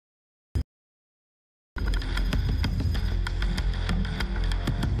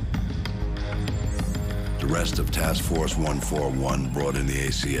rest of Task Force 141 brought in the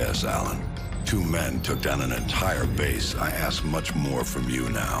ACS, Alan. 2 men took down an entire base. I ask much more from you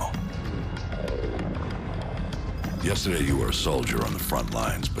now. Yesterday you were a soldier on the front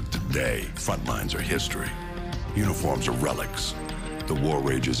lines, but today, front lines are history. Uniforms are relics. The war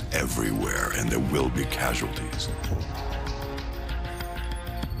rages everywhere, and there will be casualties.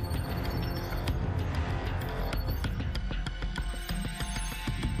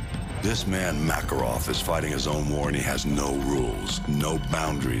 This man, Makarov, is fighting his own war and he has no rules, no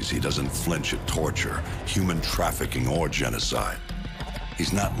boundaries. He doesn't flinch at torture, human trafficking, or genocide.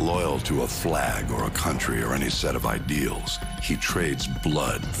 He's not loyal to a flag or a country or any set of ideals. He trades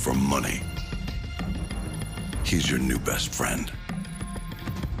blood for money. He's your new best friend.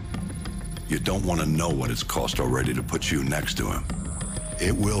 You don't want to know what it's cost already to put you next to him.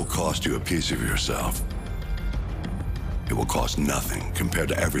 It will cost you a piece of yourself. It will cost nothing compared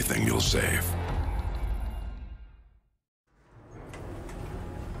to everything you'll save.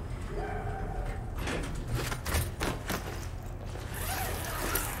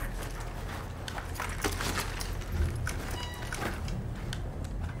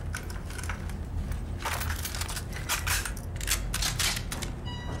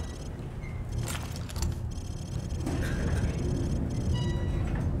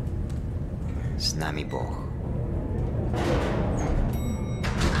 С нами Бог.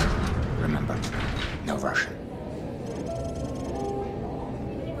 Remember, no Russian.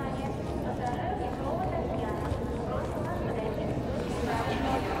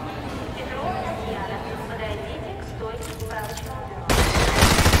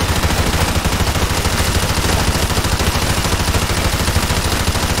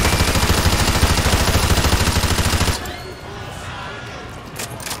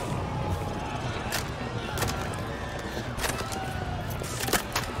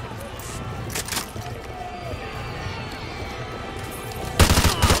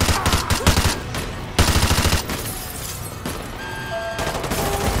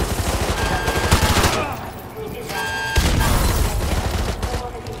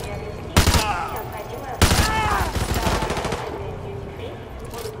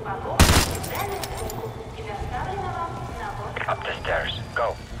 Up the stairs.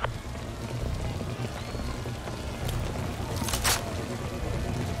 Go.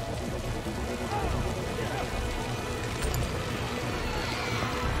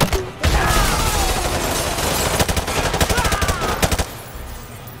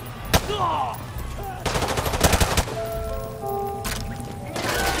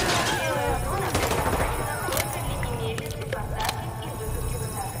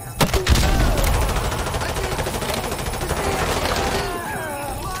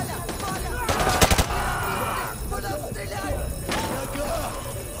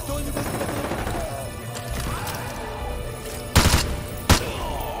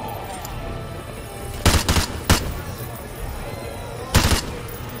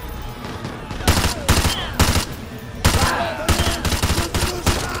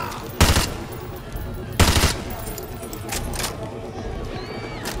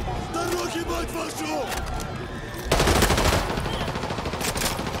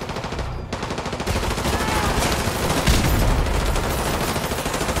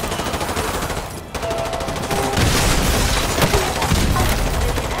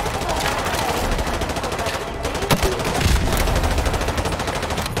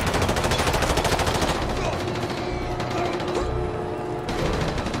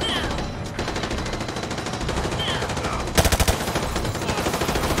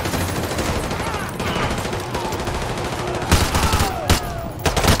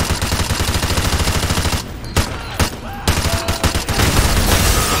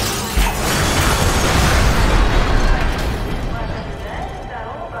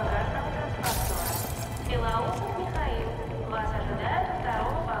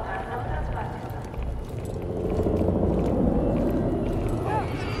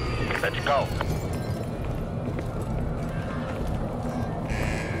 Let's go.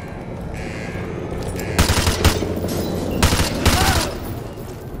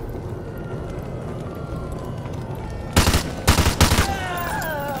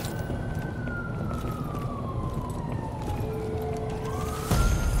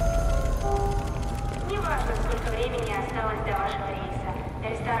 Неважно, сколько времени осталось до вашего рейса.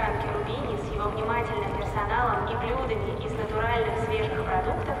 Ресторан «Керубини» с его внимательным персоналом и блюдами из натуральных свежих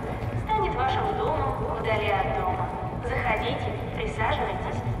продуктов станет вашим домом вдали от дома. Заходите,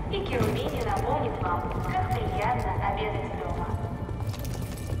 присаживайтесь, и «Керубини» напомнит вам, как приятно обедать дома.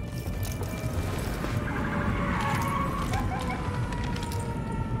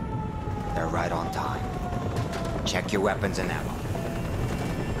 They're right on time. Check your weapons and ammo.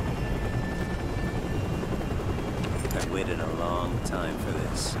 I've waited a long time for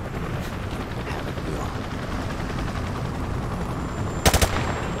this. Haven't we all?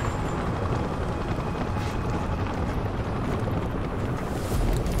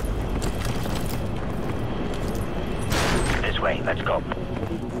 This way, let's go.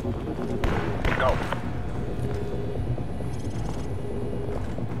 Go.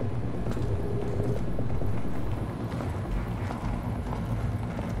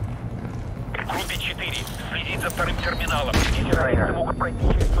 Группе 4. Следить за вторым терминалом. Террористы могут пройти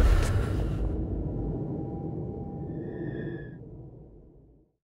через...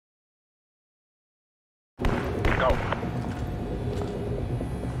 Go.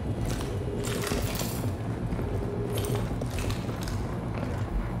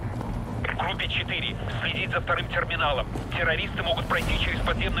 Группе 4. Следить за вторым терминалом. Террористы могут пройти через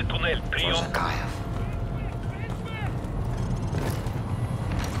подземный туннель. Прием. Закаев.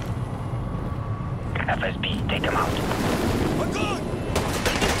 FSB, take him out.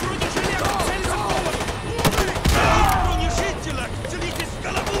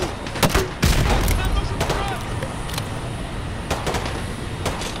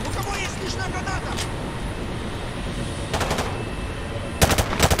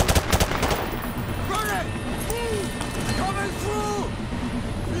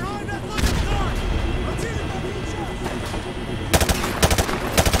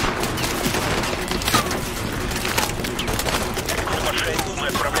 Группа 6. Мы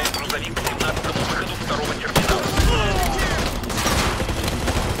отправляем грузовик к 17-му выходу второго терминала.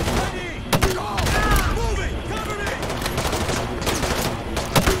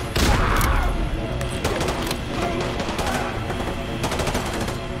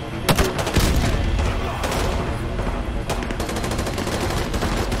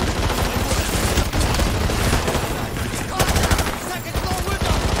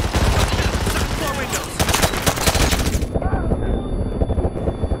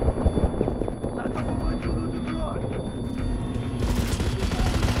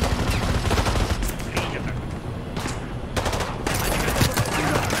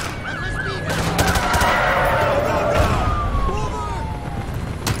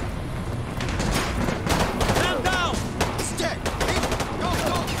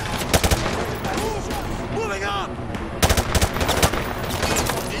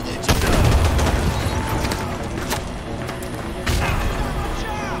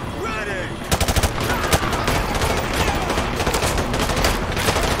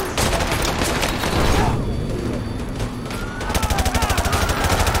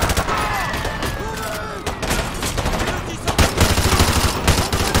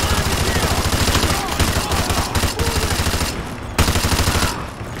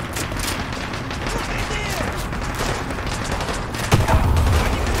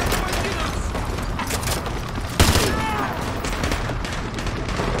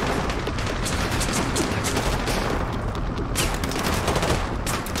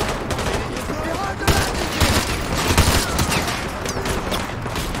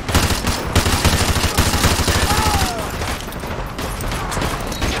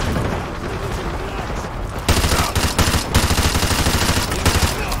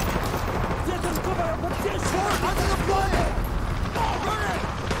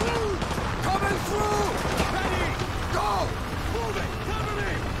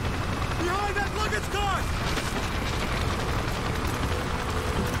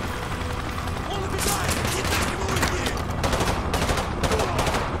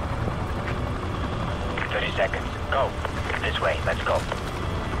 Go. This way, let's go.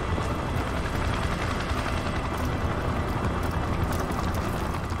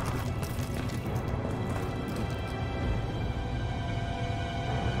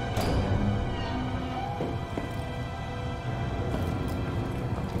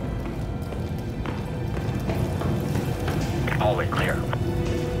 Hallway clear.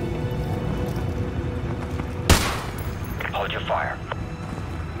 Hold your fire.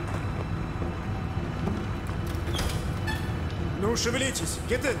 Ну, шевелитесь.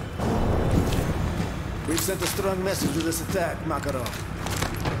 Get in. We've sent a strong message to this attack, Makarov.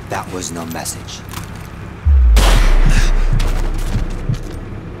 That was no message.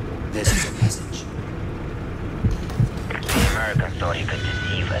 This is a message. The Americans thought he could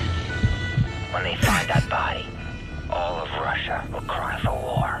deceive us. When they find that body, all of Russia will cry for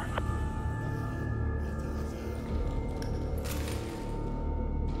war.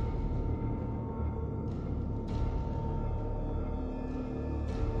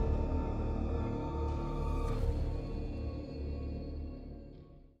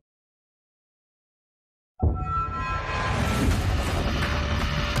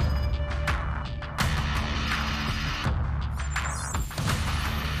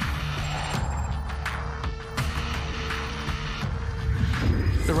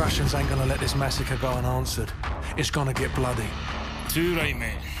 Russians ain't gonna let this massacre go unanswered. It's gonna get bloody. Too right,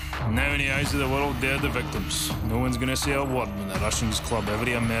 mate. Now in the eyes of the world, they're the victims. No one's gonna say a word when the Russians club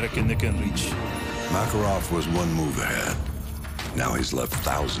every American they can reach. Makarov was one move ahead. Now he's left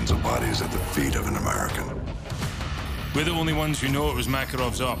thousands of bodies at the feet of an American. We're the only ones who know it was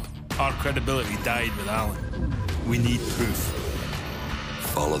Makarov's up. Our credibility died with Allen. We need proof.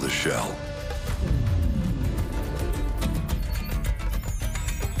 Follow the shell.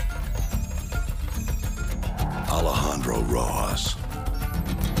 Alejandro Rojas.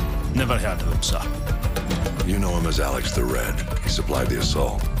 Never heard of him, sir. You know him as Alex the Red. He supplied the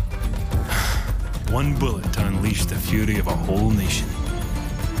assault. One bullet to unleash the fury of a whole nation.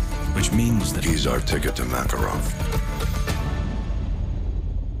 Which means that he's our ticket to Makarov.